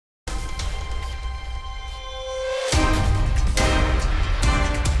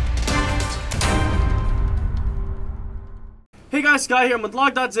Hey guys, Sky here. I'm with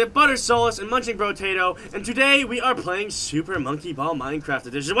Log.zip, Butter Solus, and Munching Potato, and today we are playing Super Monkey Ball Minecraft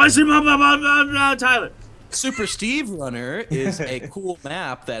Edition. Why Super Monkey Ball, Tyler? Super Steve Runner is a cool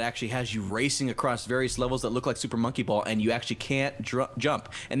map that actually has you racing across various levels that look like Super Monkey Ball, and you actually can't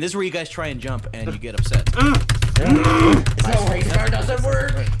jump. And this is where you guys try and jump, and you get upset. My race car doesn't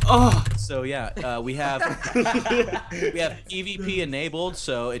work. Oh. So yeah, we have PvP enabled,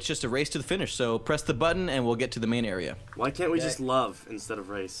 so it's just a race to the finish. So press the button, and we'll get to the main area. Why can't we just love instead of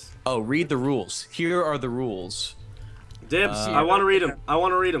race? Oh, read the rules. Here are the rules. Dibs, I want to read them. I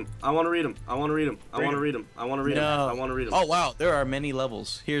want to read them. I want to read them. I want to read them. I want to read them. I want to read them. I want to read them. Oh wow, there are many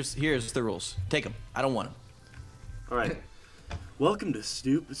levels. Here's the rules. Take them. I don't want them. All right. Welcome to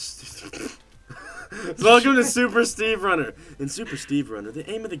Welcome to Super Steve Runner. In Super Steve Runner,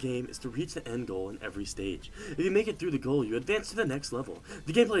 the aim of the game is to reach the end goal in every stage. If you make it through the goal, you advance to the next level.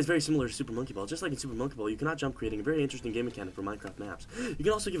 The gameplay is very similar to Super Monkey Ball. Just like in Super Monkey Ball, you cannot jump, creating a very interesting game mechanic for Minecraft maps. You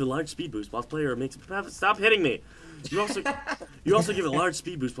can also give a large speed boost while the player makes... Stop hitting me! You also give a large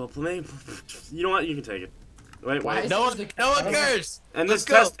speed boost while playing... You know what? You can take it. Wait. No one cares. In this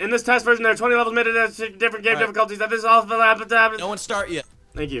test version, there are 20 levels made at different game difficulties. That is all. No one start yet.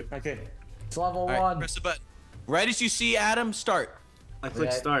 Thank you. Okay. It's level All right, 1. press the button. Right as you see Adam, start. I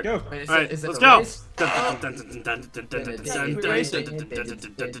click start. Go. All right, let's go.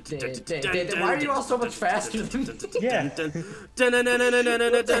 Why are you all so much faster than me? Yeah.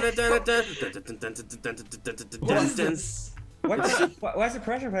 Why is the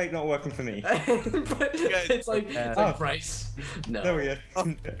pressure plate not working for me? It's like price. No. There we go.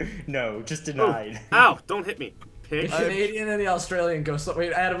 No, just denied. Ow! Don't hit me. The Canadian and the Australian go so.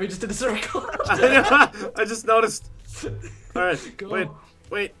 Wait, Adam, we just did a circle. I just noticed. All right. Go.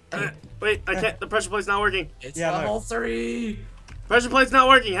 Wait. I can't. The pressure plate's not working. It's level 3. Pressure plate's not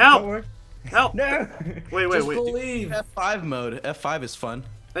working. Help! Help! No. Wait. Believe. F5 mode. F5 is fun.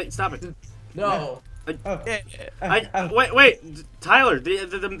 Hey, stop it. No. Wait, Tyler,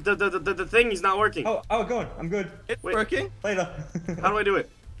 the thing is not working. Oh, go on. I'm good. It's working. Later. How do I do it?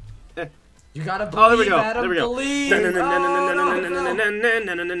 You gotta believe. Oh, there we go. Adam, There we go. believe.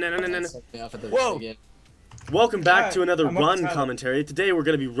 Whoa. Welcome back to another run commentary. Today we're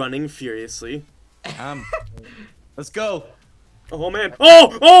gonna be running furiously. Let's go. Oh man. Oh!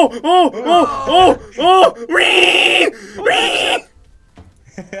 Wee!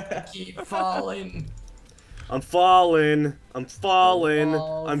 Keep falling. I'm falling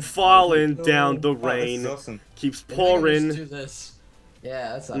down the rain. Awesome. Keeps Do pouring. this.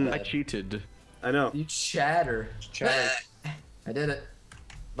 Yeah, that's not I bad. cheated. I know. You chatter. I did it.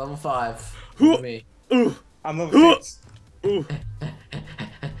 Level 5. Who? Me. Ooh. I'm level 6. Ooh.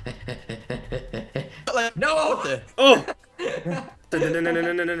 No! What the? Oh!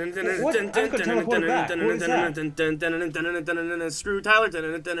 Screw Tyler.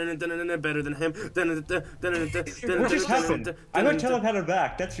 Better than him. What just happened? I got teleported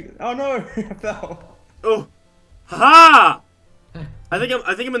back. That's. Oh no! I fell. Oh! Ha! I think I'm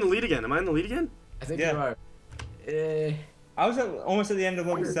in the lead again. Am I in the lead again? I think Yeah. you are. I was almost at the end of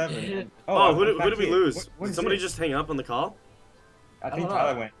level 7. Oh, who did we lose? What Did somebody just hang up on the call? I think I don't know.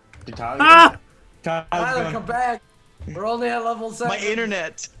 Tyler went. Did Tyler? Ah! Tyler, come back. We're only at level 7. My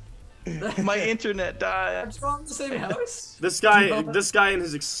internet. My internet died. What's wrong in the same house? This guy and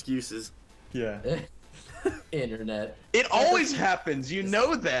his excuses. Yeah. Internet. It always happens. You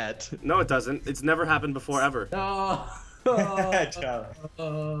know that. No, it doesn't. It's never happened before ever. No. Tyler.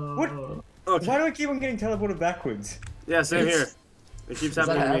 What? Okay. Why do I keep on getting teleported backwards? Yeah, same here. It keeps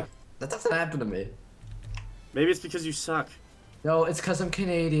happening to me. That doesn't happen to me. Maybe it's because you suck. No, it's because I'm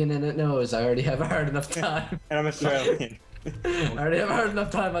Canadian and it knows I already have a hard enough time. And I'm Australian. I already have a hard enough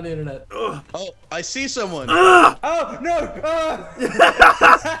time on the internet. Ugh. Oh, I see someone. Ah! Oh no!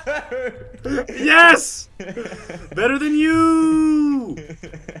 Yes! Better than you!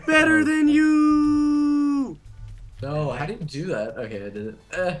 Better than you! No, how do you do that? Okay, I did it.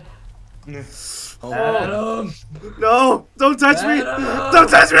 Oh. Adam! No! Don't touch me! Adam! Don't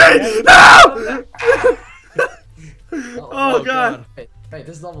touch me! No! Oh god. Wait,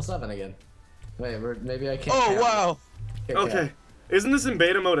 this is level 7 again. Wait, maybe I can't. Oh count. wow. Okay. Isn't this in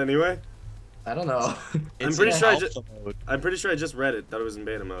beta mode anyway? I don't know. I'm pretty sure I just read it that it was in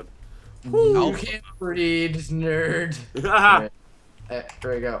beta mode. You can't read, nerd. Haha. There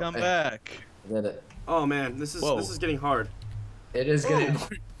we go. Come back. I did it. Oh man, this is getting hard. It is getting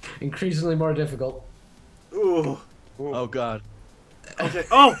increasingly more difficult. Ooh. Oh god. Okay.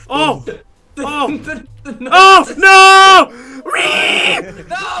 Oh! Oh! Oh! No! Oh no!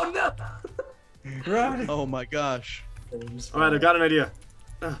 No! Run! Oh my gosh. Alright, I've got an idea.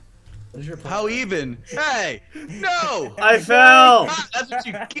 What is your plan? How even? Hey! No! I fell! That's what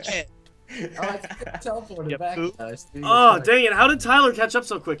you get. Oh, I teleported You back. poop. Oh, dang it. How did Tyler catch up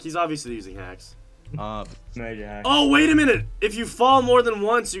so quick? He's obviously using hacks. Major hack. Oh, wait a minute. If you fall more than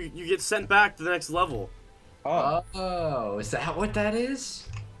once, you get sent back to the next level. Oh, is that what that is?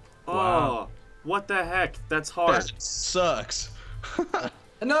 Oh, Wow. what the heck? That's hard. That sucks.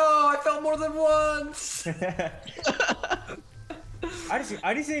 No, I fell more than once.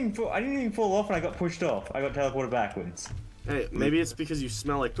 I didn't even fall off when I got pushed off. I got teleported backwards. Hey, maybe it's because you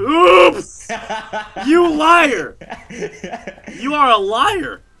smell like oops! You liar! You are a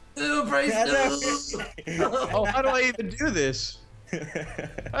liar! Ew, Bryce, no. Oh, how do I even do this?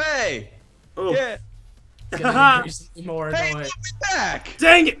 Hey! Oh. Yeah. It's gonna increasingly more Hey, annoying. put me back!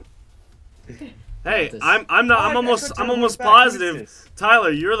 Dang it! Hey, I'm almost positive. Tyler,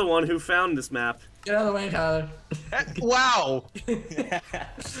 you're the one who found this map. Get out of the way, Tyler. Wow!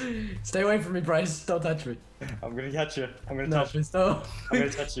 Stay away from me, Bryce. Don't touch me. I'm gonna catch you. I'm gonna No, touch you. please don't. I'm gonna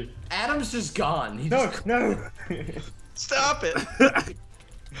touch you. Adam's just gone. He No, just... no. Stop it!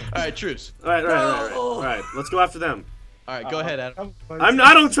 Alright, truce. Alright, let's go after them. Alright, go ahead, Adam.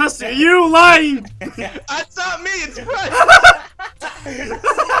 I don't trust you. You lying! That's not me, it's Bryce!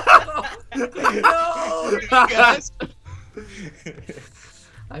 No! Guys.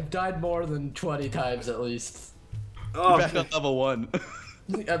 I've died more than 20 times at least. Oh, Back on level 1.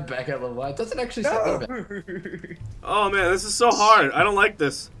 I'm back at level 1. It doesn't actually sound bad. oh man, this is so hard. I don't like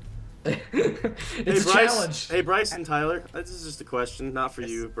this. It's a Bryce, challenge. Hey Bryce and Tyler, this is just a question, not for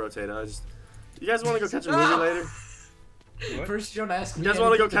you, Brotato. You guys want to go catch a movie later? First, you don't ask me. You guys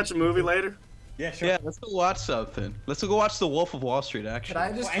want to go catch a movie later? Yeah, sure. Yeah, let's go watch something. Let's go watch The Wolf of Wall Street, actually. Can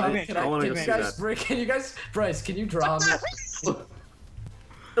I just I wanna go see that. can you guys, Bryce, can you draw me?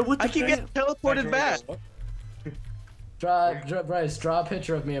 What the I can get teleported back. Bryce, draw a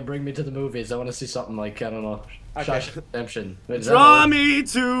picture of me and bring me to the movies. I want to see something like, I don't know, Okay. Shawshank Redemption. Draw me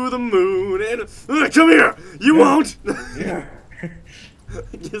to the moon and come here. You won't.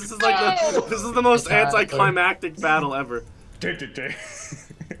 This is like this is the most anticlimactic battle ever.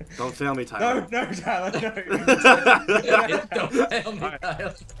 Don't fail me, Tyler. No, Tyler, no. Don't fail me,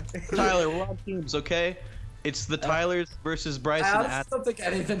 Tyler. Tyler, we're on teams, okay? It's the Tylers versus Bryce and I Adam. don't think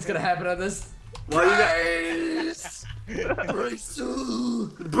anything's gonna happen on this. Well, you got Bryce!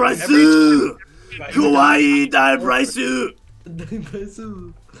 Bryce. Kawaii die Bryce.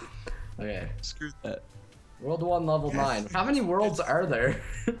 Okay. Screw that. World 1, level 9. How many worlds are there?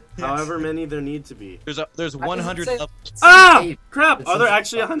 However many there need to be. There's 100 levels. Ah! Eight. Crap! It Are there says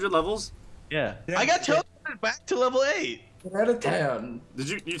actually 100 levels? Yeah. I got teleported back to level 8. Get out of town. Did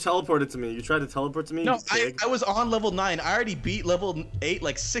you teleported to me? You tried to teleport to me? No, you pig? I was on level 9. I already beat level 8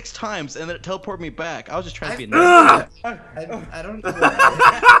 like 6 times, and then it teleported me back. I was just trying to be a nice. Ah! I don't know.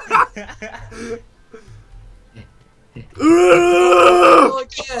 Ah!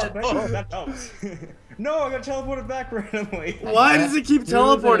 Again. That helps. No, I got teleported back randomly. Why does it keep Do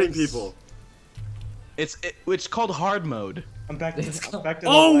teleporting this. people? It's called hard mode. I'm back to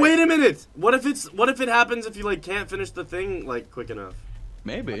Oh, the wait a minute! What if it happens if you like can't finish the thing like quick enough?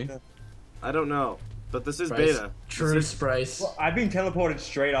 Maybe. I don't know. But this is Bryce. beta. Truce, Bryce. Well, I've been teleported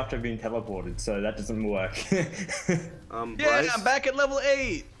straight after being teleported, so that doesn't work. Yeah, Bryce, I'm back at level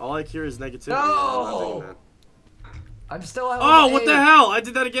 8. all I hear is negativity. No! I'm not doing that. I'm still at Oh, level what the 8. hell? I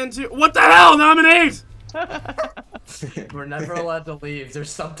did that again too. What the hell? Now I'm an 8! We're never allowed to leave. There's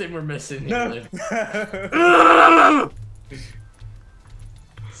something we're missing No. here. Ah!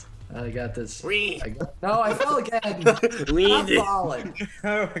 I got this. Wee. No, I fell again. Wee. I'm falling.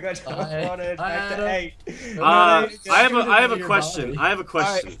 No, I got teleported back to 8. I have a Your question. body. I have a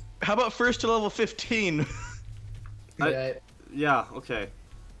question. Alright, how about first to level 15? Yeah, Yeah, okay.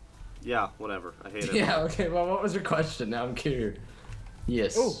 Yeah, whatever. I hate it. yeah, okay, well, what was your question? Now I'm curious.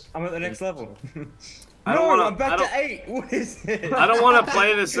 Yes. Oh, I'm at the next level. I don't No, wanna- I'm back I don't- to 8. What is this? I don't want to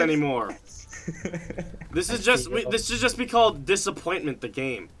play this anymore. This should just be called Disappointment the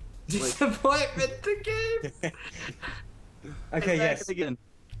Game. Disappointment the game. Okay, yes. Again.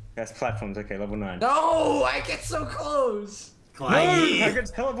 Yes, platforms. Okay, level 9. No, I get so close. No, I Kawaii. got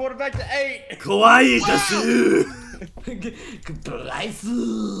teleported back to 8. Kawaii desu. Bryce,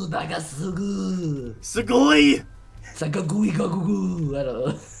 Nagasugu. Sugoi. Sagagui gagugu. I don't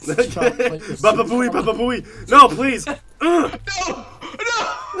know. Baba booey, Baba booey. No, please. No!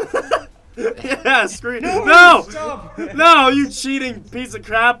 Yeah, scream. No! No! Stop! No, you cheating piece of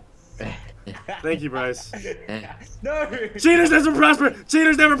crap. Thank you, Bryce. No! Cheaters never prosper.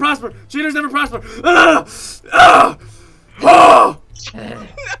 Cheaters never prosper. Cheaters never prosper. Ah! Ah! Oh!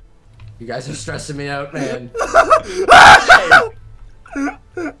 You guys are stressing me out, man.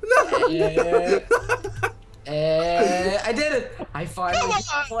 I did it! I finally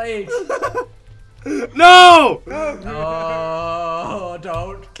played. No! Oh,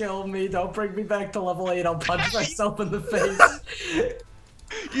 don't kill me. Don't bring me back to level 8. I'll punch myself in the face.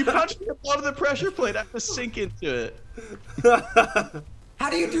 You punched me above the pressure plate. I have to sink into it. How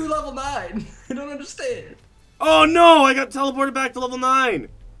do you do level 9? I don't understand. Oh no! I got teleported back to level 9.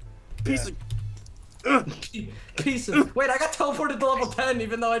 Piece of. Piece of. Wait, I got teleported to level 10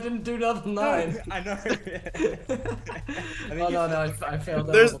 even though I didn't do level 9. I know. Oh no, I failed.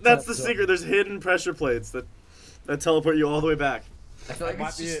 That's the secret. There's hidden pressure plates that teleport you all the way back. I feel like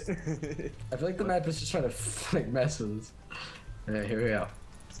Might be just, it. I feel like the map is just trying to like mess with us. Yeah, here we go.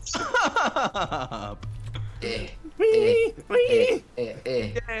 Stop. Wee, wee.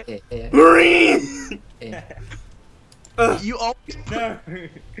 You always. No.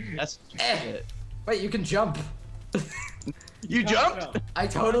 That's it. Wait, you can jump. You jumped? I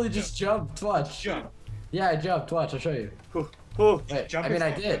totally just jumped. Watch. Jump. Yeah, I jumped. Watch, I'll show you. Oh. Wait, Jump I mean, is I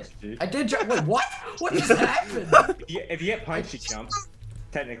not did. punched, dude. I did jump. Wait, what? What just happened? If you get punched, you jump.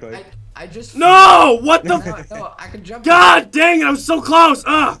 Technically. I just. No! What the? No, I can jump. God dang it! I was so close.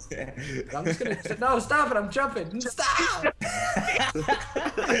 I'm just gonna. No, stop it! I'm jumping. Stop!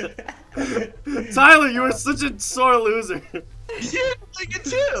 Tyler, you are such a sore loser. You like it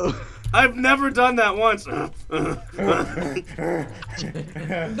too. I've never done that once. No,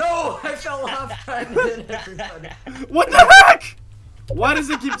 I fell off trying to hit everybody. What the heck? Why does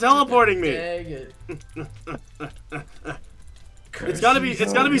it keep teleporting me? Dang it. It's gotta be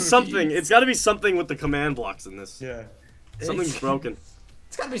something. It's gotta be something with the command blocks in this. Yeah. Something's broken.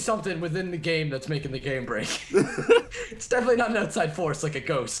 It's gotta be something within the game that's making the game break. It's definitely not an outside force like a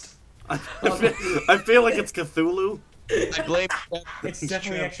ghost. I feel like it's Cthulhu. I blame. It's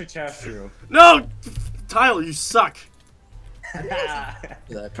definitely extraterrestrial. No! Tyler, you suck.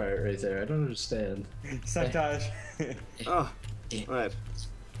 That part right there, I don't understand. Sabotage. Oh, alright.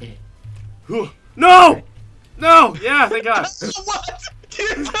 No! No! Yeah, thank God. What? You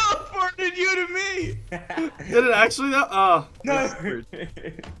teleported you to me. Did it actually though? Oh. No.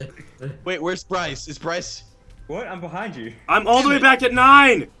 Wait, where's Bryce? Is Bryce? What? I'm behind you. I'm all the way back at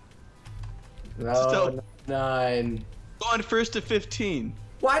 9! No, 9. Going first to 15.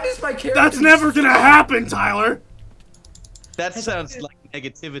 Why does my character? That's never gonna happen, Tyler! That sounds like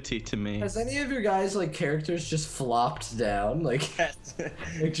negativity to me. Has any of your guys like characters just flopped down? Like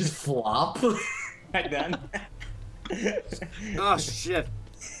just flop? Right then. Oh shit.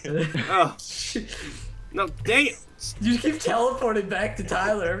 Oh. No, dang it. You keep teleporting back to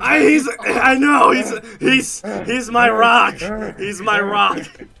Tyler. I know, he's my rock. He's my rock.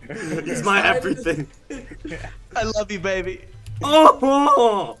 He's my everything. I love you, baby.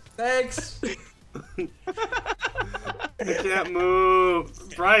 Oh! Thanks. I can't move.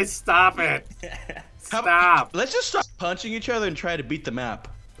 Bryce, stop it. Stop. Let's just stop punching each other and try to beat the map.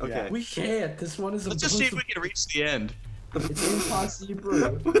 Okay. We can't. This one is. Let's just see if we can reach the end. It's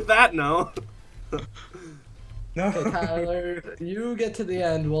impossible. With that, no. No. Okay, Tyler, you get to the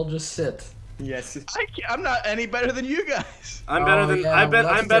end. We'll just sit. Yes. I'm not any better than you guys. I'm better than yeah, I'm well,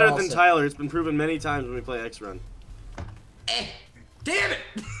 I'm that's better the than also. Tyler. It's been proven many times when we play X Run. Damn it!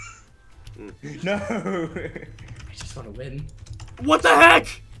 No. I just want to win. What the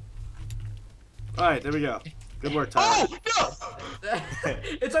heck? All right, there we go. Good work, Tyler. Oh no!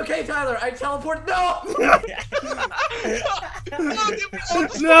 It's okay, Tyler. I teleport. No.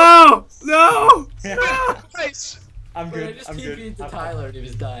 No! No! Nice. I'm Wait, I good. just I'm TP'd good. to Tyler and he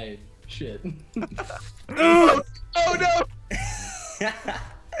was dying. Shit. Oh, Oh no!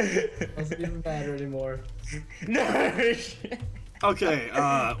 Doesn't even matter anymore. No.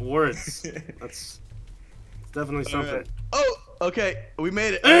 okay, words. That's definitely something. Alright. Oh, okay. We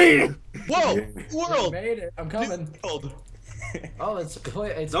made it. Hey! Whoa! We World! made it. I'm coming. World. Oh, it's Don't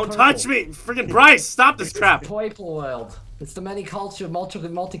purple. touch me! Freaking Bryce, stop this crap! Purple world. It's the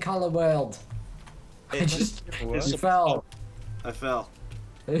multicolor world. I just It's you fell. I fell.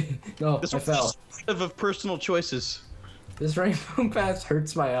 No, This I was fell. just of personal choices. This rainbow path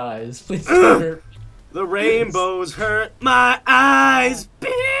hurts my eyes. Please don't hurt. The rainbows hurt my eyes.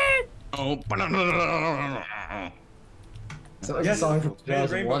 Bitch. Oh. Is that like Yes, a song from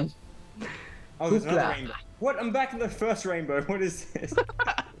there's a rainbow. 2001? Oh, there's another Hoopla. rainbow. What? I'm back in the first rainbow. What is this?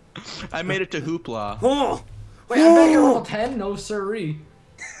 I made it to Hoopla. Oh. Wait, I'm back at level 10? No siree.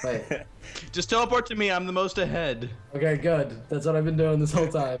 Wait. Just teleport to me. I'm the most ahead. Okay, good. That's what I've been doing this whole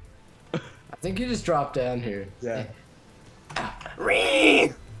time. I think you just dropped down here. Yeah.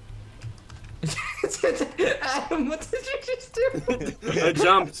 Ree. Adam, what did you just do? I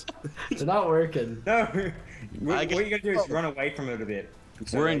jumped. It's not working. No. What I you gotta do is run away from it a bit.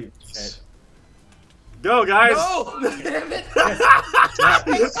 We're in. Go, guys! No! Damn it!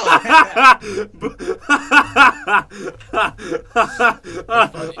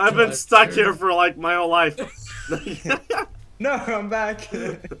 I've been stuck here for like my whole life. No, I'm back.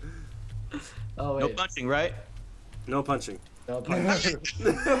 Oh, No wait. punching, right? No punching. No punching.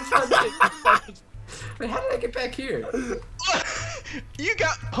 No punching. Wait, how did I get back here? You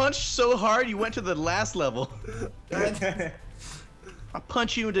got punched so hard you went to the last level. I'll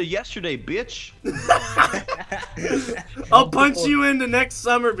punch you into yesterday, bitch. I'll punch you into next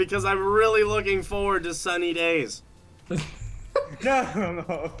summer because I'm really looking forward to sunny days.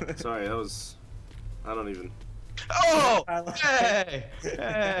 No. Sorry, that was... I don't even... Oh! Hey!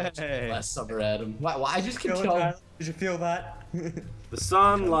 Hey! Last summer, Adam. Wow, I just keep Feel it, telling. Tyler? Did you feel that? The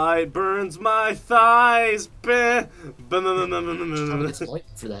sunlight burns my thighs. I'm just waiting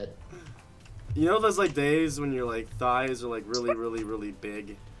for that. You know those like days when your like thighs are like really, really, really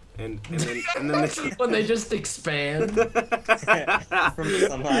big, and then they, When they just expand. From the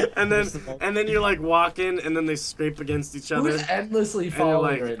sunlight. and then you're like walking, and then they scrape against each other. Who's endlessly you're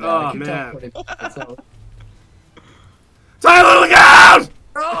falling like, right now? I oh, keep man. teleporting myself. Tyler, look out!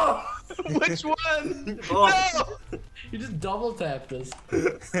 Oh! Which one? Oh. No! You just double tapped us.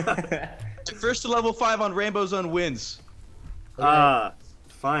 First to level 5 on Rainbow Zone wins.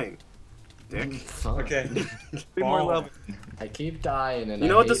 Fine. Dick. Fuck. Okay. 3 more levels. I keep dying and You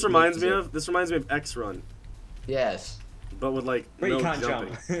know what this reminds me of? This reminds me of X Run, Yes. but with like But no you can't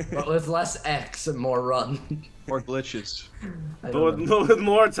jumping. jump. But with less X and more run. More glitches. I But don't know. with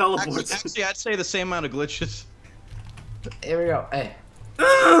more teleports. Actually, I'd say the same amount of glitches. Here we go. Hey.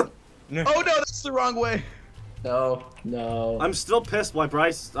 Ah! No. Oh no, that's the wrong way. No. No. I'm still pissed why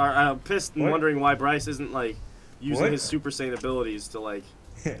Bryce. Pissed and What? wondering why Bryce isn't like using What? his Super Saiyan abilities to like.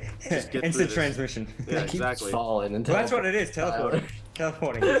 Just get through Instant this. transmission. Yeah, I keep exactly. falling until Well, that's what it is. Teleporting.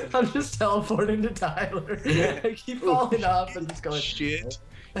 Teleporting. I'm just teleporting to Tyler. I keep falling off and just going. Shit.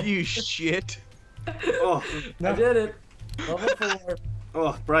 You shit. Oh, I did it. Level 4.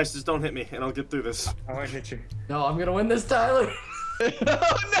 oh, Bryce, just don't hit me, and I'll get through this. I won't hit you. No, I'm gonna win this, Tyler.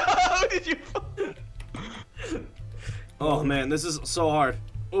 Oh no! Did you? Oh man, this is so hard.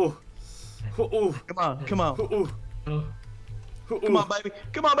 Ooh, ooh, ooh, Come on, come on, ooh, Oh. ooh, come on, baby,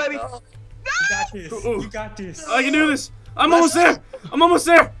 come on, baby. Oh. You got this. Ooh. You got this. I can do this. I'm almost there. I'm almost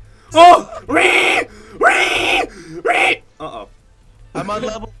there. Oh, ree, ree, ree. Uh oh. I'm on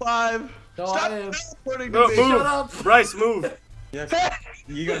level 5. No, Stop I am. teleporting No, to me. move. Shut up. Bryce, move. Yes.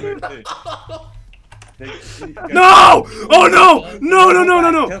 You gotta move too. No! Oh no! No! No! No! No!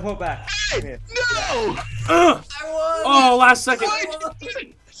 No! Teleport back. Hey, no! I won. Oh, last second. Why'd you do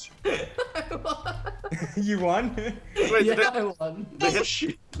it? I won. You won. Wait, Yeah, they, I won. they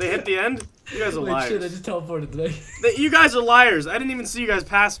hit. They hit the end. You guys are Wait, shit, I liars. just teleported today. You guys are liars. I didn't even see you guys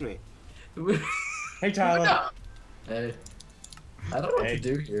pass me. Hey Tyler. Hey. I don't know what Hey.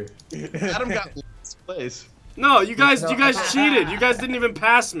 to do here. Adam got last place. No, you guys No. cheated. You guys didn't even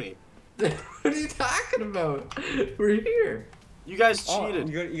pass me. What are you talking about? We're here. You guys Oh, cheated.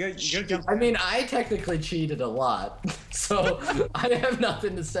 you gotta jump. I mean, I technically cheated a lot, so I have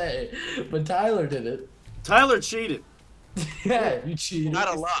nothing to say. But Tyler did it. Tyler cheated. Yeah, you cheated. Not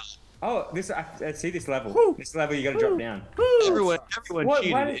a lot. Oh, I see this level. Woo. This level you gotta drop down. Everyone What?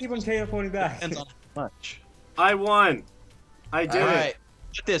 cheated. Why do you keep on teleporting back? Depends on how much. I won. I did All it. right.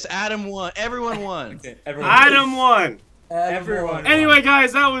 Get this. Adam won. Everyone won. Everyone. Adam won. Everyone. Anyway,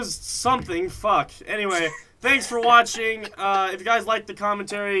 guys, that was something. Fuck. Anyway, thanks for watching. If you guys liked the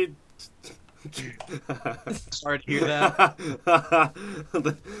commentary. Sorry to hear that.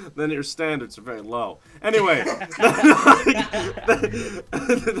 Then your standards are very low. Anyway,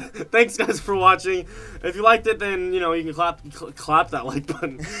 thanks guys for watching. If you liked it, then you know you can clap that like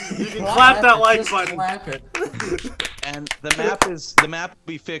button. You can clap that like Just button. clap it. And the map will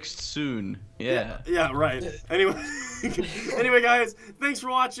be fixed soon. Yeah. Yeah, right. Anyway, anyway, guys, thanks for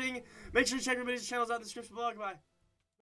watching. Make sure you check everybody's channels out in the description below. Goodbye.